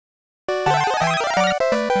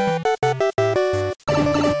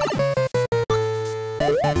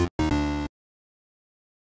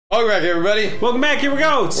Welcome back, everybody. Welcome back. Here we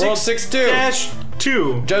go. World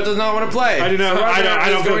 6-2. Joe does not want to play. I do not. I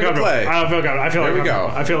don't feel comfortable. I don't feel comfortable. I feel there like we go.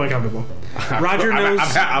 I feel like comfortable. Roger knows.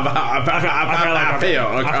 I feel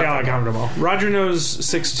like comfortable. Roger knows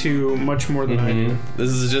 6-2 much more than I do. This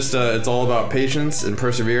is just it's all about patience and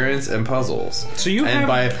perseverance and puzzles. So you and have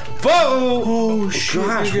by oh shit!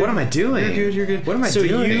 Gosh, what am I doing? You're good. What am I doing?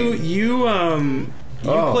 So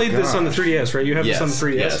you played this on the 3DS, right? You have this on the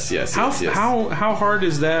 3DS. Yes. How hard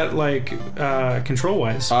is that, like, control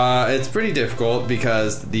wise? It's pretty difficult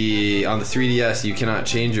because on the 3DS you cannot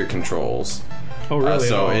change your controls. Oh really?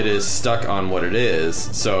 So it is stuck on what it is.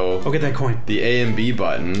 So get that coin. The A and B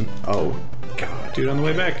button. Oh god, dude, on the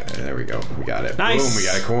way back. There we go. We got it. Nice. Boom. We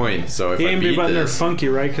got a coin. So if the A and B button this, are funky,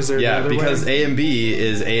 right? Because they're because A and B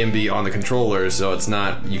is A and B on the controller, so it's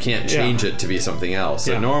not. You can't change it to be something else.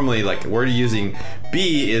 So normally, like we're using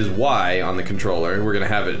B is Y on the controller. We're gonna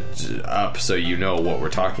have it up so you know what we're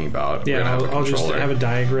talking about. Yeah, I'll just have a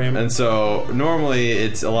diagram. And so normally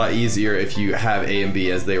it's a lot easier if you have A and B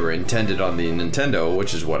as they were intended on the Nintendo,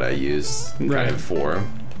 which is what I use kind of for.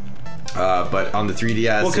 But on the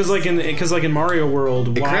 3DS, well, because like in Mario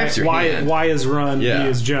World, Y is run, B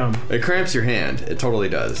is jump. It cramps your hand. It totally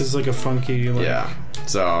does. It's like a funky,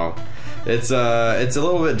 So it's a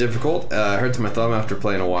little bit difficult. It hurts my thumb after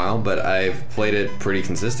playing a while, but I've played it pretty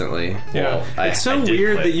consistently. Yeah, well, it's so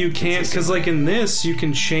weird that you can't, because like in this you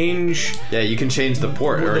can change. Yeah, you can change the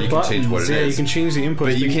port, or you can change what it is. Yeah, you can change the input,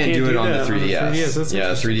 but you can't do it on the 3DS.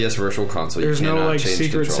 Yeah, 3DS Virtual Console. There's no like change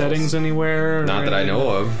secret controls. settings anywhere. Not that I know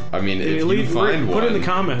of. I mean, if you find one, put in the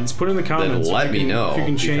comments. Then let me know. You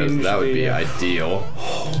can change. Because that would be ideal.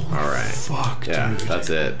 All right. Fuck. Yeah, dude.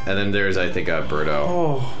 that's it. And then there's I think a Birdo.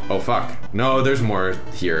 Oh fuck. No, there's more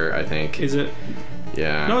here, I think. Is it?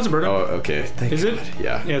 Yeah. No, it's a Birdo. Oh, okay. Is it?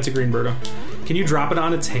 Yeah. Yeah, it's a green Birdo. Can you drop it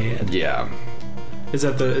on its head? Yeah. Is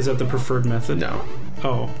that the preferred method? No.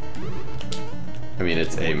 Oh. I mean,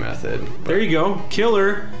 it's a method. There you go.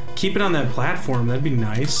 Killer. Keep it on that platform. That'd be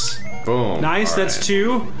nice. Boom. Nice. All That's right.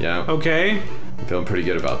 2. Yeah. Okay. I'm feeling pretty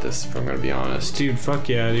good about this, if I'm gonna be honest. Dude, fuck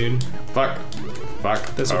yeah, dude. Fuck.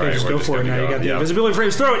 That's okay, All right, just go for it now. You got the invisibility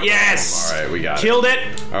frames. Throw it. Yes! Alright, we got Killed it.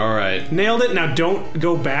 Alright. Nailed it. Now don't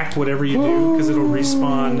go back whatever you do, because it'll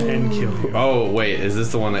respawn and kill you. Oh, wait. Is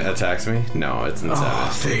this the one that attacks me? No, it's in 7. Oh,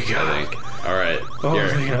 thank God. I think. Alright. Oh, here.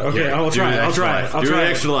 thank God. Okay, Here. I'll try it. Do an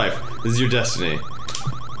extra life. This is your destiny.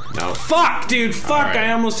 No. Fuck, dude. Fuck, Right.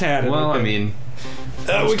 I almost had it. Well, okay. I mean...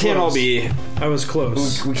 was we can't all close. be... I was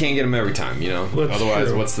close. We can't get them every time, you know? That's Otherwise,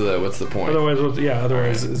 true. what's the point?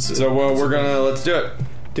 Otherwise, it's... So, we're gonna... Let's do it.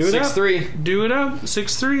 Do it 6-3. up. Do it up.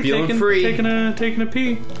 6-3. Feeling free. Taking a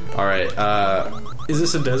pee. Alright, Is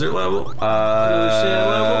this a desert level?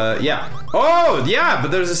 yeah. Oh, yeah,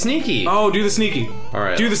 but there's a sneaky. Oh, do the sneaky.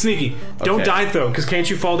 Alright. Do the sneaky. Don't die though, because can't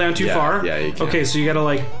you fall down too far? Yeah, you can. Okay, so you gotta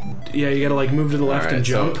like, move to the left and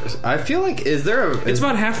jump. So, I feel like, is there a... It's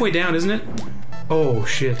about halfway down, isn't it? Oh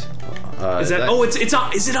shit. Is that? Oh, it's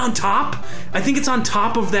on. Is it on top? I think it's on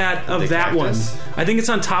top of that one. cactus? I think it's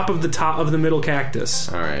on top of the middle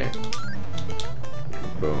cactus. All right.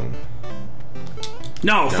 Boom.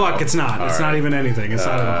 No, fuck, it's not. It's not even anything. It's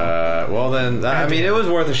not at all. Well then, I mean, it was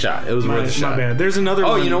worth a shot. It was worth a shot. My bad. There's another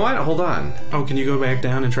Oh, one. you know what? Hold on. Oh, can you go back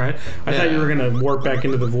down and try it? I thought you were gonna warp back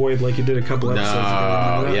into the void like you did a couple episodes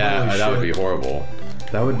ago. No, yeah, Holy that would shit. be horrible.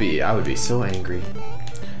 I would be so angry.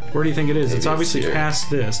 Where do you think it is? Maybe It's obviously here. past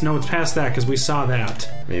this. No, it's past that because we saw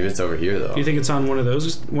that. Maybe it's over here though. Do you think it's on one of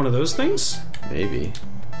those things? Maybe.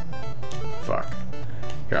 Fuck.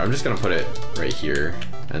 Here, I'm just gonna put it right here,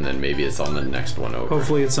 and then maybe it's on the next one over.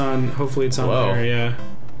 Hopefully it's on Whoa. there. Yeah.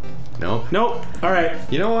 Nope. Nope. All right.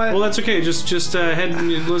 You know what? Well, that's okay. Just head.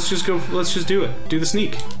 And, let's just go. Let's just do it. Do the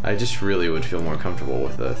sneak. I just really would feel more comfortable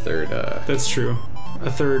with a third. That's true. A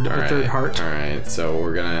third heart. All right, so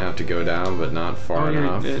we're gonna have to go down, but not far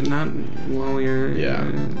enough. Not while you're. Yeah.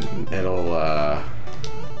 It'll.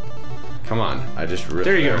 Come on! I just really.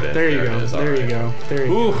 There you go. There you go. There you go. There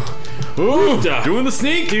you go. Ooh! Doing the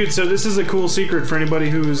sneak, dude. So this is a cool secret for anybody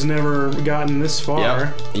who's never gotten this far.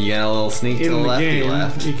 Yep. You got a little sneak to in the lefty game.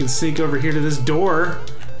 left. You can sneak over here to this door.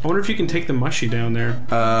 I wonder if you can take the mushy down there.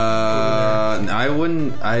 I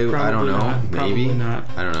wouldn't. I don't know. Not. Maybe Probably not.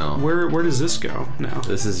 I don't know. Where does this go now?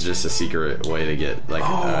 This is just a secret way to get like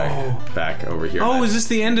back over here. Oh, is this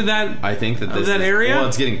the end of that? I think that this that area. Well,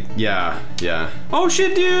 it's getting. Yeah. Oh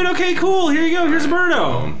shit, dude. Okay, cool. Here you go. Here's a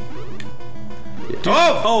Birdo. Dude,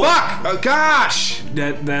 oh fuck! Oh gosh!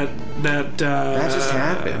 That just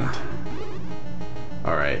happened.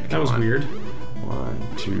 All right. That was weird. 1,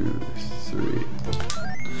 2, 3.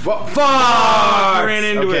 Fuck! You ran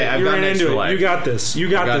into it. I've got an extra life. You got this. You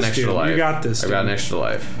got this, dude. You got this, dude. I've got an extra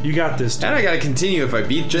life. You got this, dude. And I gotta continue if I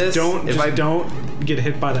beat this. Don't get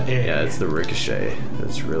hit by the egg. Yeah, it's the ricochet.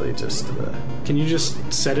 It's really just the... Can you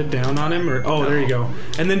just set it down on him? Or there you go.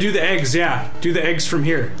 And then do the eggs, yeah. Do the eggs from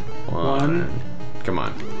here. One. Come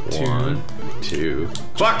on. Two. 1, 2.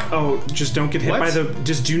 Fuck! Oh, just don't get hit by the...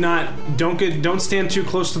 Just don't stand too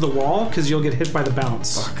close to the wall, because you'll get hit by the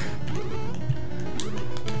bounce.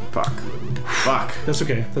 Fuck. That's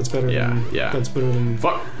okay. That's better than... Yeah. That's better than...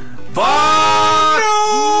 Fuck!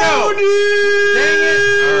 No, dude! Dang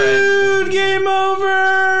it! Alright. Game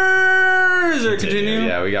over! Is there a continue?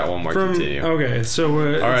 Yeah, we got one more continue. Okay, so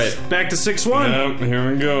alright. Back to 6-1. Yep,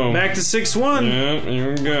 here we go. Back to 6-1. Yep,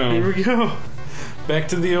 here we go. Here we go. Back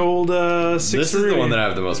to the old 6-3. This is the one that I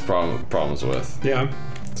have the most problems with. Yeah.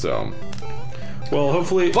 So. Well,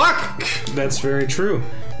 hopefully... Fuck! That's very true.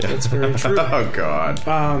 That's very true. Oh, God.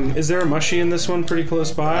 Is there a mushy in this one pretty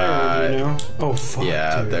close by, or do you know? Oh, fuck,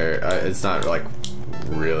 yeah, dude. it's not, like,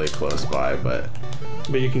 really close by, but...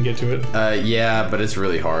 But you can get to it? Yeah, but it's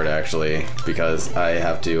really hard, actually, because I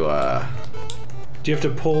have to, Do you have to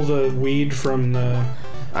pull the weed from the...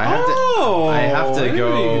 I have to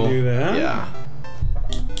go... You can do that. Yeah.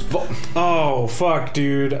 Oh fuck,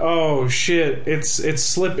 dude! Oh shit! It's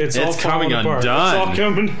all coming apart. undone. It's all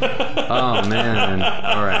coming. Oh man!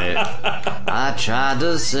 All right. I tried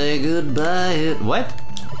to say goodbye. What?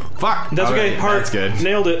 Fuck. That's okay. Heart. That's good.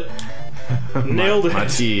 Nailed it. Nailed it.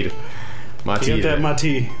 Mateed. You got that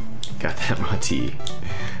mate. Got that mate.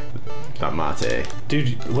 Not mate.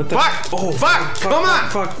 Dude, what the? Fuck! Oh fuck! Come on!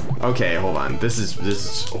 Fuck! Okay, hold on. This is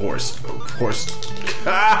horse. Oh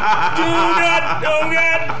god! Oh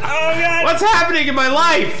god! Oh god! What's happening in my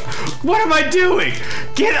life? What am I doing?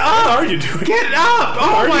 Get up! What are you doing? Get up!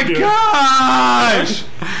 Oh my gosh!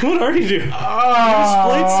 What are you doing? You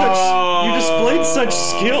displayed such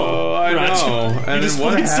skill. I know. You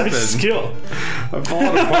displayed such skill. I'm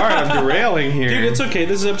falling apart. I'm derailing here. Dude, it's okay.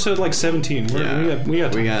 This is episode like 17. We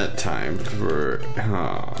got time for...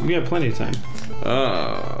 We got plenty of time.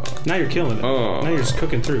 Now you're killing it. Now you're just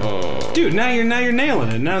cooking through. Dude, now you're nailing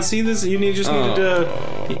it. Now see this? You just needed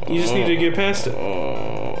to get past it.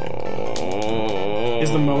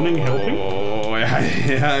 Is the moaning helping?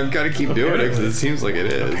 Yeah, I've got to keep doing it because it seems like it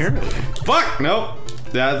is. Apparently. Fuck! Nope.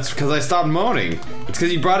 That's because I stopped moaning. It's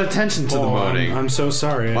because you brought attention to the moaning. I'm so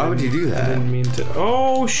sorry. Why would you do that? I didn't mean to.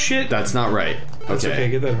 Oh shit! That's not right. That's okay.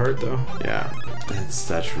 Get that heart though. Yeah.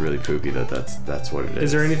 That's really poopy that's what it is.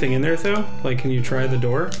 Is there anything in there though? Like, can you try the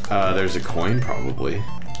door? There's a coin probably.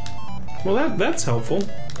 Well, that's helpful.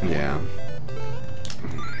 Yeah.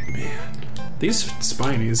 Man. These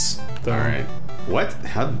spinies though. All right. What?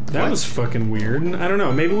 That was fucking weird. I don't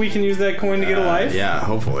know. Maybe we can use that coin to get a life? Yeah,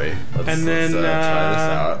 hopefully. Let's try this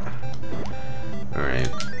out. Alright,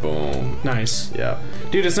 boom. Nice. Yeah.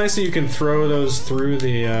 Dude, it's nice that you can throw those through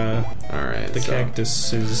the, Alright,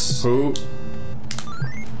 cactuses. Who?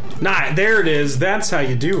 Nah, there it is. That's how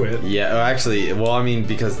you do it. Yeah, actually, well, I mean,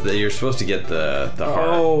 because you're supposed to get the heart.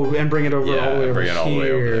 Oh, and bring it over all the way over bring it all the way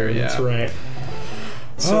over there, yeah. That's right.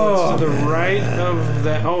 So it's to the right of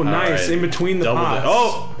that. Oh, nice. Right. In between the pots.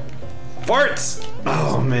 Oh! Farts!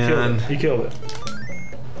 Oh, man. You killed it.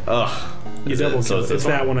 Ugh. You double killed it. It's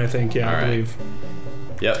that one, I think. Yeah, I believe.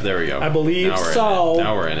 Yep, there we go. I believe so.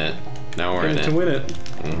 Now we're in it. Now we're in it. To win it.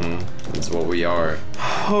 Mm-hmm. That's what we are.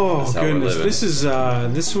 Oh goodness, this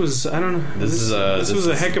was I don't know. This was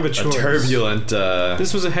a heck of a choice. Turbulent.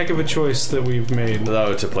 This was a heck of a choice that we've made.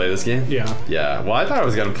 Oh, to play this game? Yeah. Yeah. Well, I thought I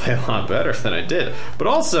was gonna play a lot better than I did, but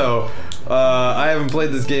also I haven't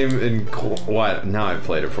played this game in what? Now I've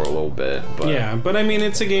played it for a little bit, but yeah. But I mean,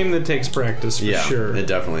 it's a game that takes practice for sure. It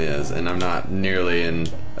definitely is, and I'm not nearly in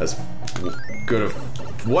as good of.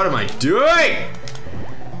 What am I doing?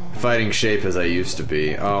 Fighting shape as I used to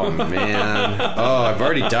be. Oh man. Oh, I've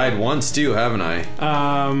already died once too, haven't I?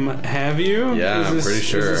 Have you? Yeah, I'm pretty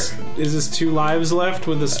sure. Is this 2 lives left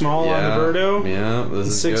with a small on the Birdo? Yeah, this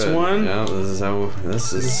is 6-1. Yeah, this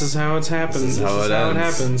is how it's happened. This is how it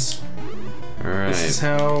happens. All right. This is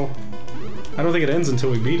how. I don't think it ends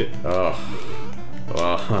until we beat it. Oh.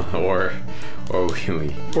 Well, or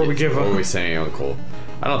we give up. Or we say uncle.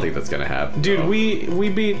 I don't think that's gonna happen. Dude, though. we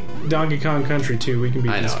beat Donkey Kong Country 2. We can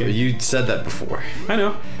beat this game. You said that before. I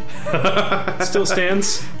know. Still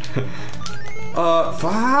stands.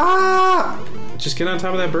 Fuck! Just get on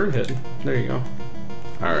top of that bird head. There you go.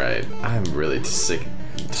 Alright. I'm really sick.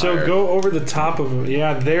 Tired. So go over the top of it.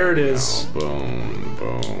 Yeah, there it is. Oh, boom,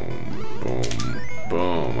 boom, boom,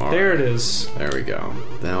 boom. All there right. it is. There we go.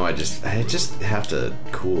 Now I just have to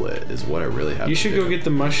cool it is what I really have to do. You should go get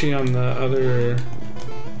the mushy on the other...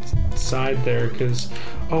 side there, because...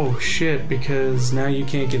 Oh, shit, because now you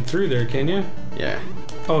can't get through there, can you? Yeah.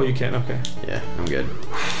 Oh, you can, okay. Yeah, I'm good.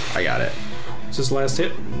 I got it. Is this last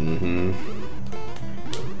hit? Mm-hmm.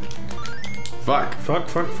 Fuck. Fuck.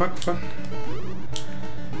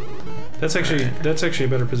 That's actually a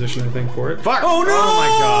better position, I think, for it. Fuck! Oh no! Oh my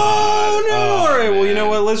god! Oh no! Oh, all right, well, you man. know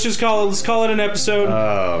what? Let's call it an episode.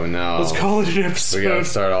 Oh no! Let's call it an episode. We gotta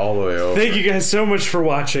start all the way over. Thank you guys so much for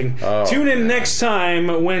watching. Oh, Tune in man. next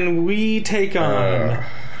time when we take on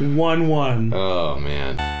 1-1. Oh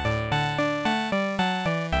man.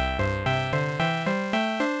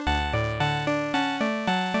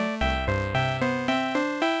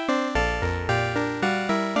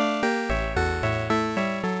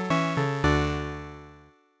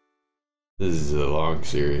 This is a long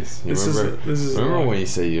series. Remember when you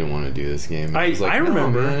said you didn't want to do this game? I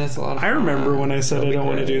remember. No, man, it's a lot of fun. I remember when I said I don't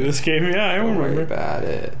want to do this game. Yeah, I remember. Don't worry about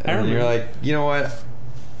it. And you're like, you know what?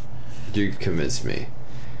 You've convinced me.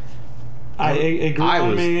 I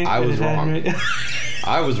was wrong.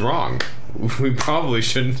 I was wrong. We probably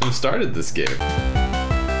shouldn't have started this game.